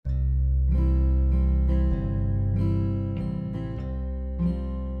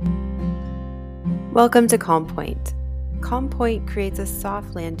Welcome to Calm Point. Calm Point creates a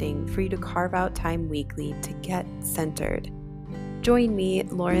soft landing for you to carve out time weekly to get centered. Join me,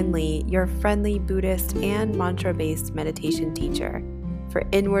 Lauren Lee, your friendly Buddhist and mantra-based meditation teacher, for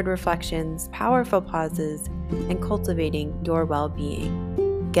inward reflections, powerful pauses, and cultivating your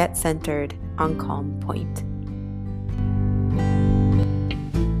well-being. Get centered on Calm Point.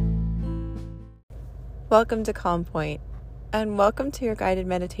 Welcome to Calm Point, and welcome to your guided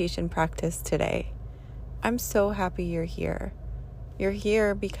meditation practice today. I'm so happy you're here. You're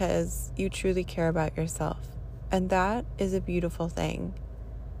here because you truly care about yourself, and that is a beautiful thing.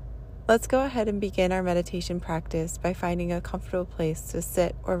 Let's go ahead and begin our meditation practice by finding a comfortable place to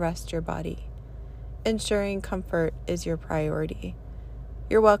sit or rest your body. Ensuring comfort is your priority.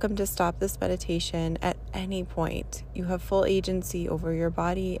 You're welcome to stop this meditation at any point. You have full agency over your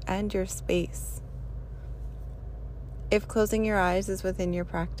body and your space. If closing your eyes is within your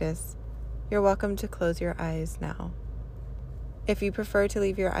practice, you're welcome to close your eyes now. If you prefer to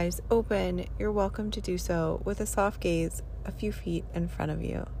leave your eyes open, you're welcome to do so with a soft gaze a few feet in front of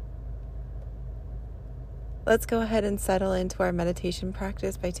you. Let's go ahead and settle into our meditation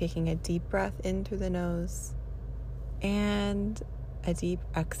practice by taking a deep breath in through the nose and a deep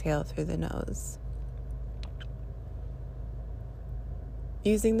exhale through the nose.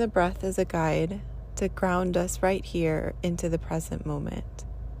 Using the breath as a guide to ground us right here into the present moment.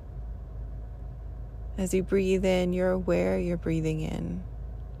 As you breathe in, you're aware you're breathing in.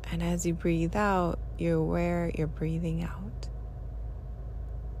 And as you breathe out, you're aware you're breathing out.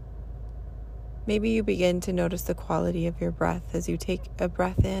 Maybe you begin to notice the quality of your breath as you take a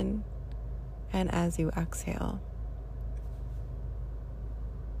breath in and as you exhale.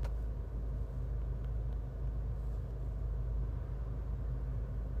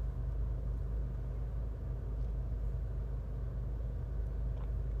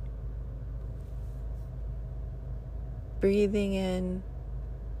 Breathing in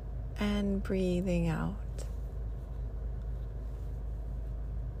and breathing out.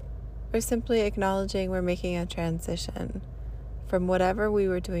 We're simply acknowledging we're making a transition from whatever we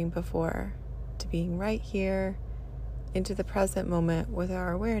were doing before to being right here into the present moment with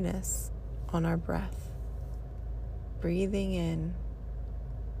our awareness on our breath. Breathing in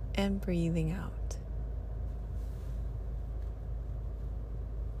and breathing out.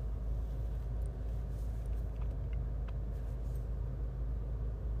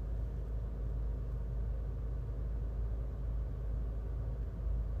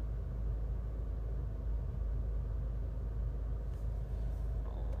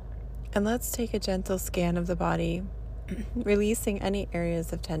 And let's take a gentle scan of the body, releasing any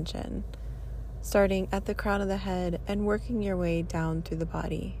areas of tension, starting at the crown of the head and working your way down through the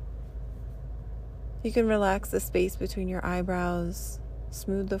body. You can relax the space between your eyebrows,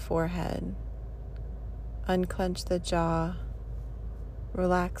 smooth the forehead, unclench the jaw,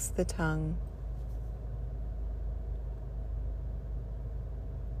 relax the tongue,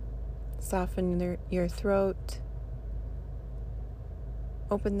 soften your throat.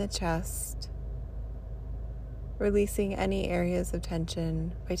 Open the chest, releasing any areas of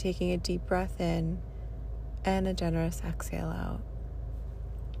tension by taking a deep breath in and a generous exhale out.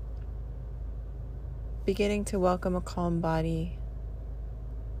 Beginning to welcome a calm body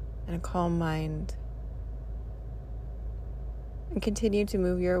and a calm mind. And continue to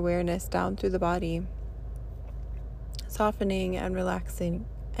move your awareness down through the body, softening and relaxing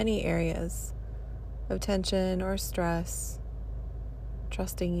any areas of tension or stress.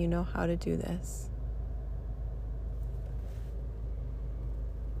 Trusting you know how to do this.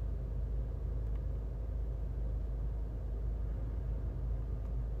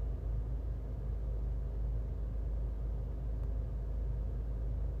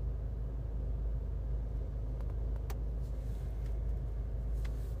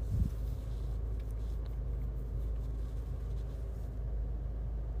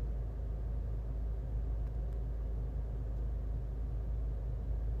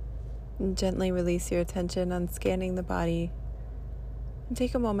 And gently release your attention on scanning the body. And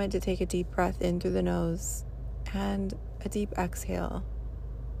take a moment to take a deep breath in through the nose and a deep exhale.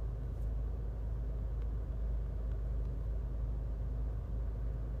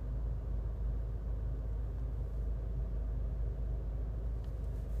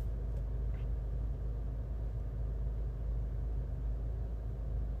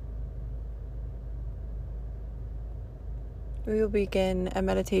 We will begin a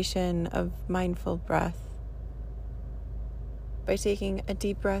meditation of mindful breath by taking a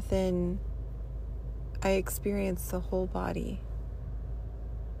deep breath in. I experience the whole body.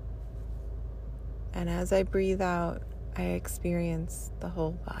 And as I breathe out, I experience the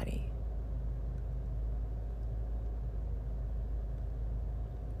whole body.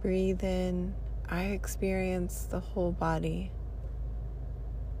 breathe in, I experience the whole body.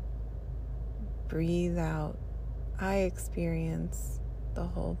 Breathe out, I experience the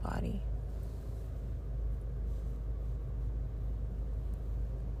whole body.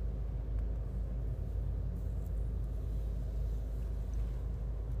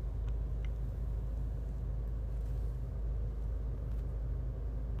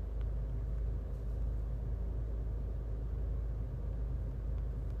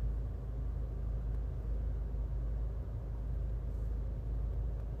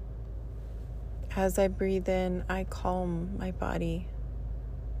 As I breathe in, I calm my body.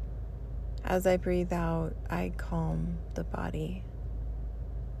 As I breathe out, I calm the body.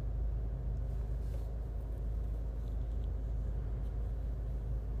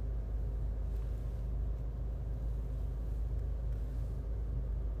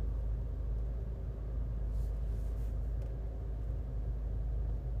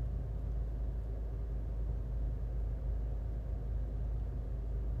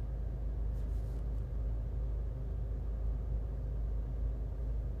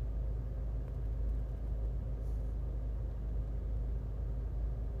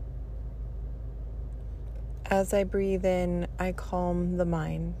 As I breathe in, I calm the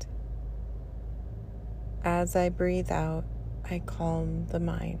mind. As I breathe out, I calm the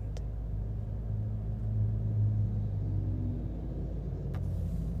mind.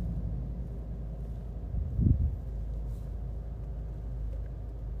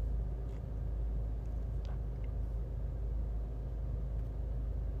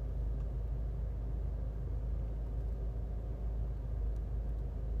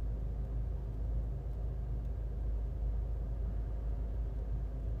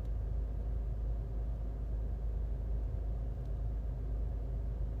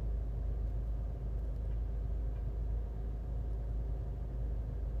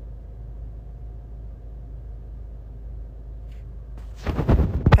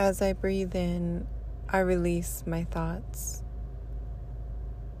 As I breathe in, I release my thoughts.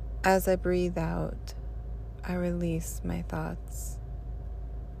 As I breathe out, I release my thoughts.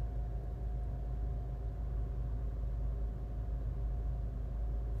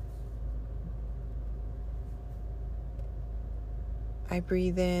 I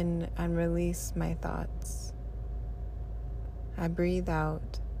breathe in and release my thoughts. I breathe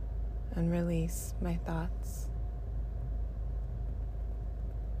out and release my thoughts.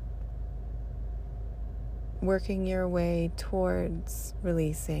 Working your way towards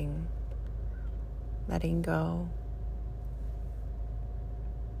releasing, letting go.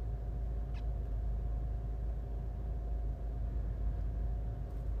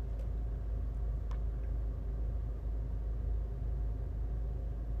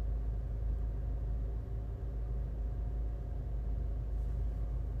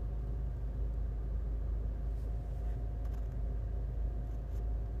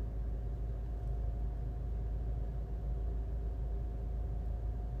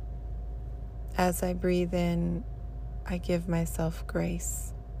 As I breathe in, I give myself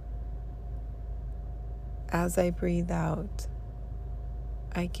grace. As I breathe out,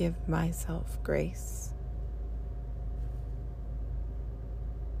 I give myself grace.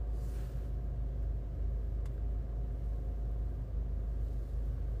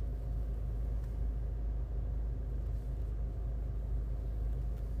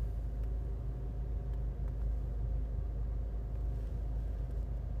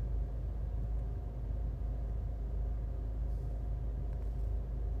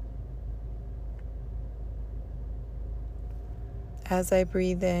 As I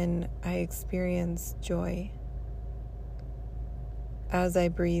breathe in, I experience joy. As I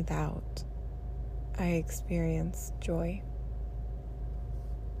breathe out, I experience joy.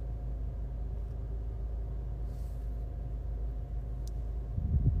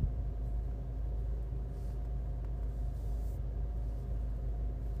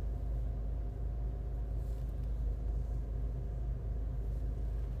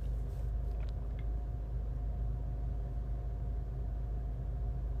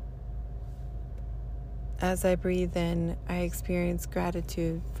 As I breathe in, I experience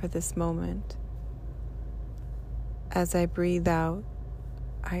gratitude for this moment. As I breathe out,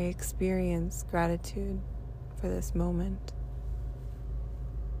 I experience gratitude for this moment.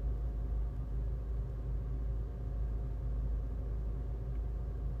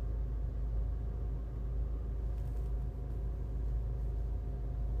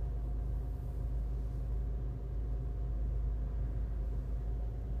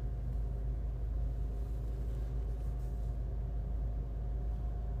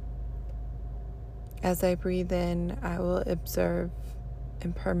 As I breathe in, I will observe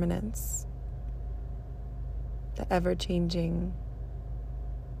impermanence, the ever-changing.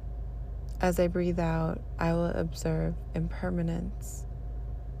 As I breathe out, I will observe impermanence,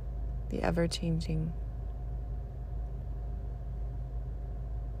 the ever-changing.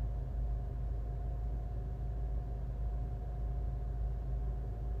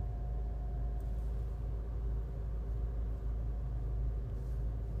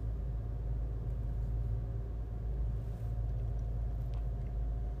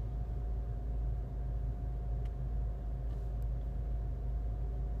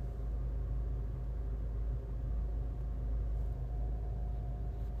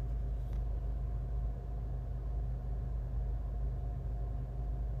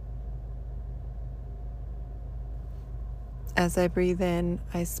 As I breathe in,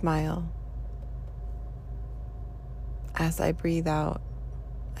 I smile. As I breathe out,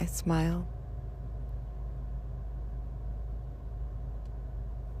 I smile.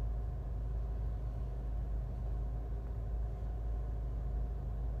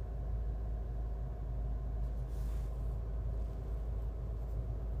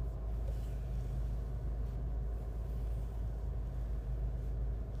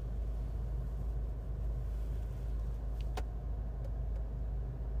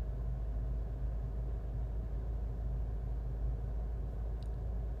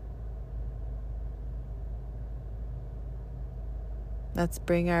 Let's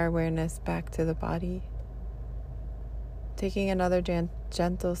bring our awareness back to the body, taking another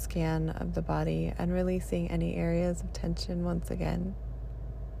gentle scan of the body and releasing any areas of tension once again.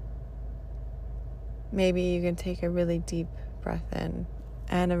 Maybe you can take a really deep breath in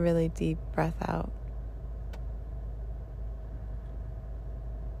and a really deep breath out.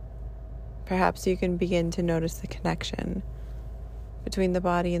 Perhaps you can begin to notice the connection between the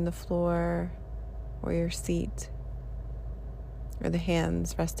body and the floor or your seat, or the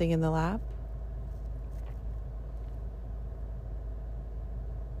hands resting in the lap.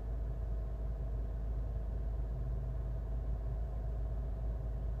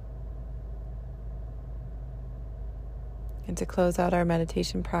 And to close out our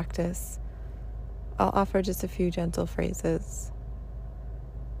meditation practice, I'll offer just a few gentle phrases.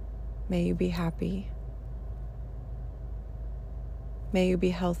 May you be happy. May you be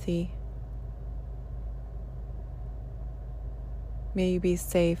healthy. May you be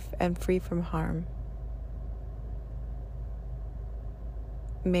safe and free from harm.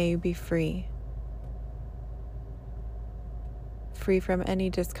 May you be free. Free from any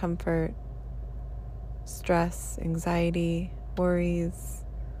discomfort, stress, anxiety, worries.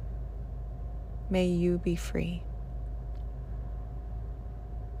 May you be free.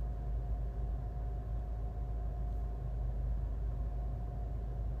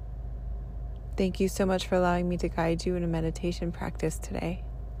 Thank you so much for allowing me to guide you in a meditation practice today.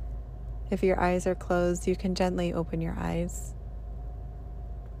 If your eyes are closed, you can gently open your eyes.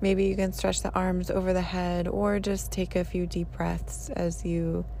 Maybe you can stretch the arms over the head or just take a few deep breaths as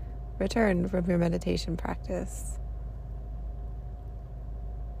you return from your meditation practice.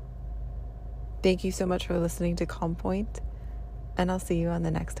 Thank you so much for listening to Calm Point, and I'll see you on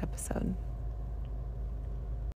the next episode.